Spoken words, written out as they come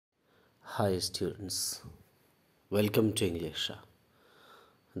Hi students, welcome to Englisha.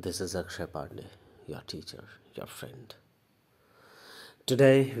 This is Akshay, your teacher, your friend.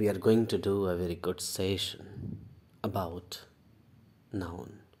 Today we are going to do a very good session about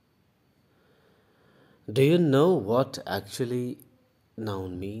noun. Do you know what actually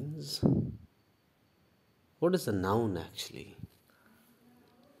noun means? What is a noun actually?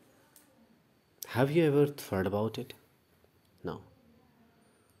 Have you ever thought about it? No.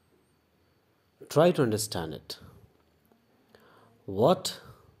 Try to understand it. What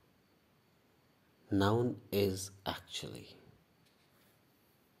noun is actually?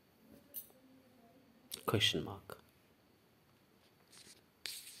 Question mark.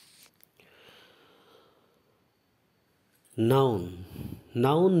 Noun.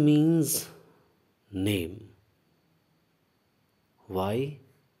 Noun means name. Why?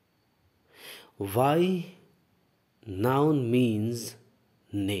 Why noun means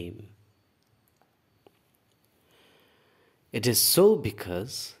name? It is so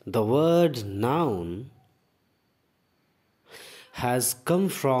because the word noun has come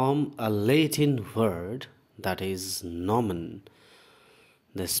from a Latin word that is nomen.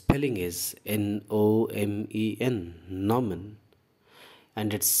 The spelling is N-O-M-E-N, nomen,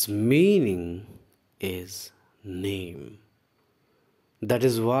 and its meaning is name. That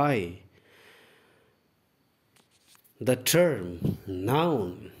is why the term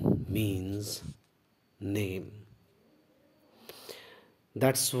noun means name.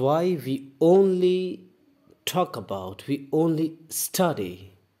 That's why we only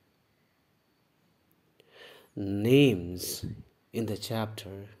study names in the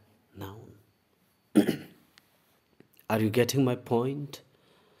chapter noun. Are you getting my point?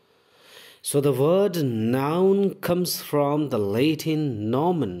 So the word noun comes from the Latin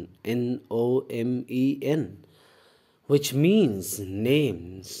nomen, N-O-M-E-N, which means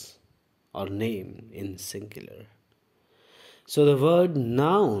names or name in singular. So the word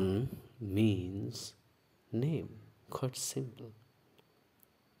noun means name, quite simple.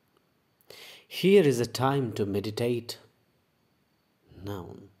 Here is a time to meditate.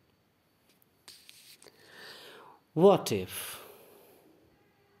 Noun. What if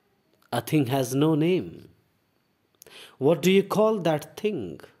a thing has no name? What do you call that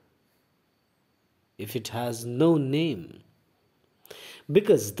thing if it has no name?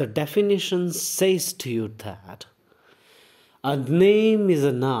 Because the definition says to you that a name is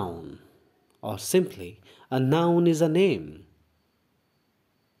a noun, or simply a noun is a name.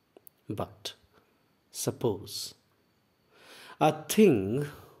 But suppose a thing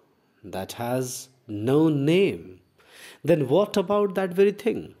that has no name, then what about that very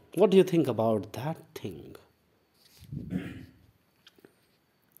thing? What do you think about that thing?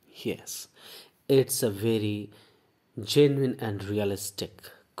 Yes, it's a very genuine and realistic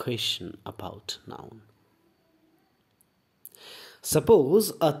question about noun.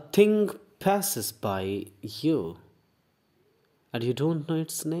 Suppose a thing passes by you and you don't know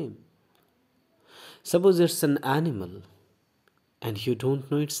its name. Suppose it's an animal and you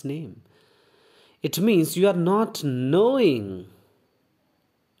don't know its name. It means you are not knowing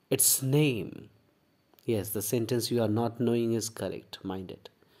its name. Yes, the sentence you are not knowing is correct, mind it.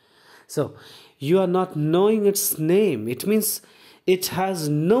 So, you are not knowing its name. It means it has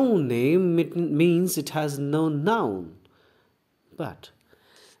no name. It means it has no noun. But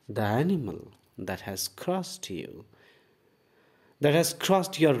the animal that has crossed you, that has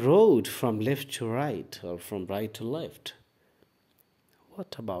crossed your road from left to right or from right to left,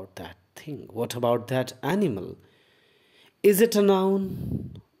 what about that thing? What about that animal? Is it a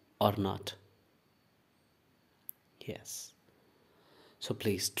noun or not? Yes. So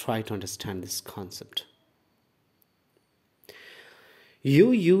please try to understand this concept.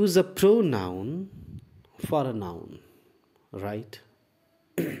 You use a pronoun for a noun, right?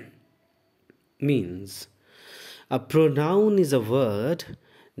 Means a pronoun is a word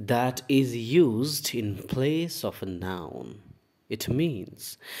that is used in place of a noun. It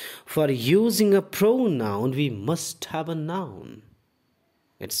means for using a pronoun we must have a noun.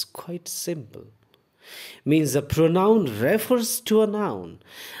 It's quite simple. Means a pronoun refers to a noun.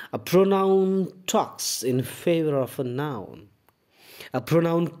 A pronoun talks in favor of a noun. A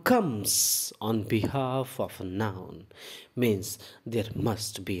pronoun comes on behalf of a noun. Means there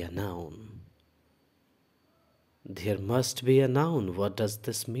must be a noun. There must be a noun. What does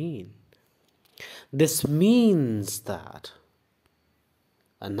this mean? This means that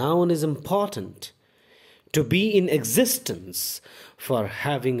a noun is important to be in existence for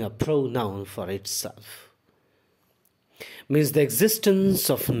having a pronoun for itself. Means the existence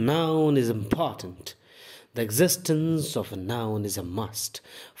of a noun is important The existence of a noun is a must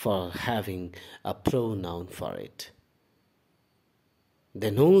for having a pronoun for it.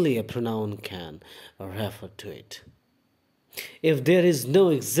 Then only a pronoun can refer to it. If there is no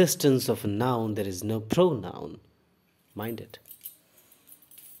existence of a noun, there is no pronoun. Mind it.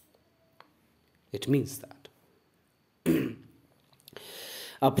 It means that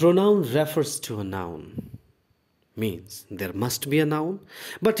a pronoun refers to a noun. Means there must be a noun,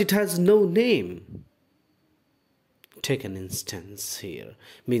 but it has no name. Take an instance here,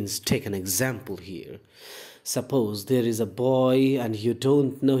 means take an example here. Suppose there is a boy and you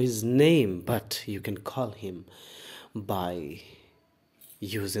don't know his name, but you can call him by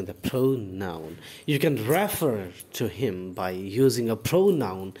using the pronoun. You can refer to him by using a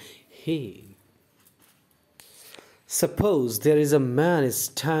pronoun he. Suppose there is a man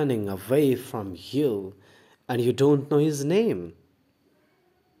standing away from you and you don't know his name,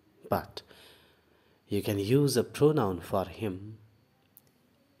 but you can use a pronoun for him,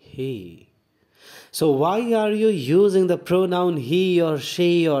 he. So why are you using the pronoun he or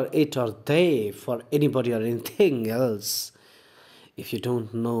she or it or they for anybody or anything else if you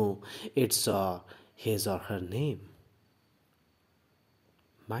don't know its or his or her name?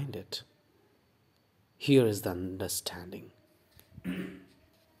 Mind it. Here is the understanding.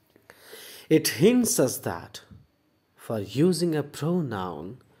 It hints us that for using a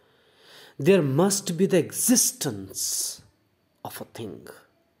pronoun, there must be the existence of a thing.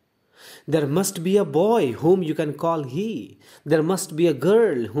 There must be a boy whom you can call he. There must be a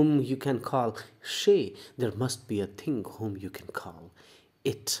girl whom you can call she. There must be a thing whom you can call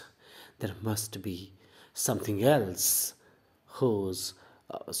it. There must be something else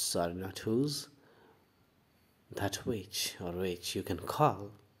that which you can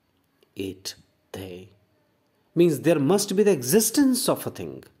call it, they. Means there must be the existence of a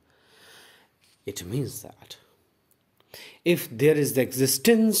thing. It means that if there is the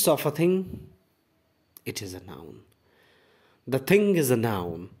existence of a thing, it is a noun. The thing is a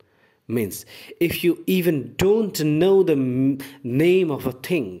noun. Means if you even don't know the name of a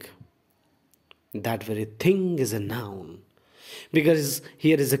thing, that very thing is a noun. Because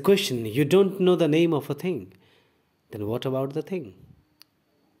here is a question, you don't know the name of a thing. Then what about the thing?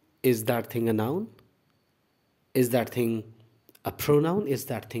 Is that thing a noun? Is that thing a pronoun? Is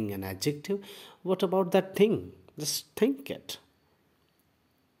that thing an adjective? What about that thing? Just think it.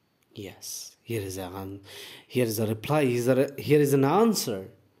 Yes, here is a reply. Here is an answer.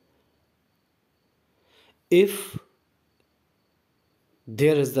 If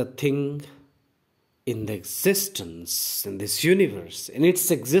there is the thing in the existence in this universe, in its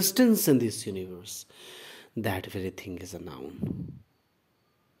existence in this universe, that very thing is a noun.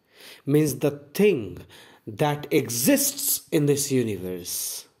 Means the thing that exists in this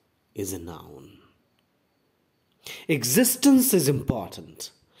universe is a noun. Existence is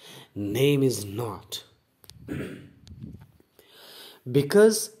important. Name is not.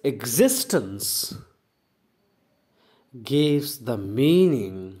 Because existence gives the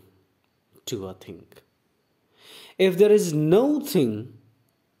meaning to a thing. If there is no thing,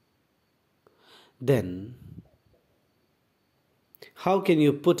 then how can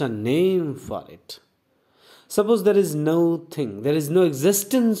you put a name for it? Suppose there is no thing, there is no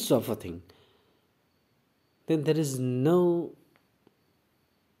existence of a thing, then there is no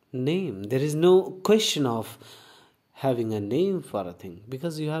name. There is no question of having a name for a thing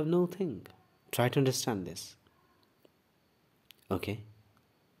because you have no thing. Try to understand this. Okay?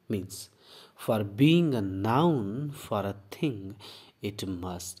 Means for being a noun for a thing, it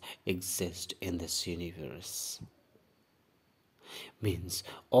must exist in this universe. Means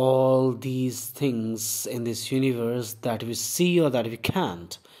all these things in this universe that we see or that we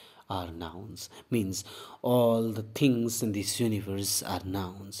can't are nouns. Means all the things in this universe are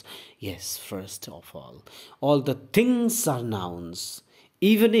nouns. Yes, first of all the things are nouns.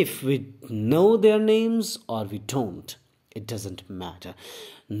 Even if we know their names or we don't, it doesn't matter.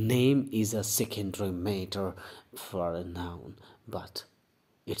 Name is a secondary matter for a noun, but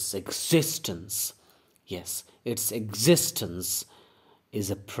its existence, yes, its existence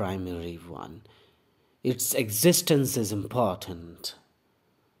is a primary one. Its existence is important.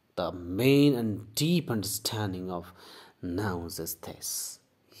 The main and deep understanding of nouns is this.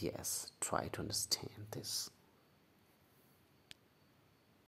 Yes, try to understand this.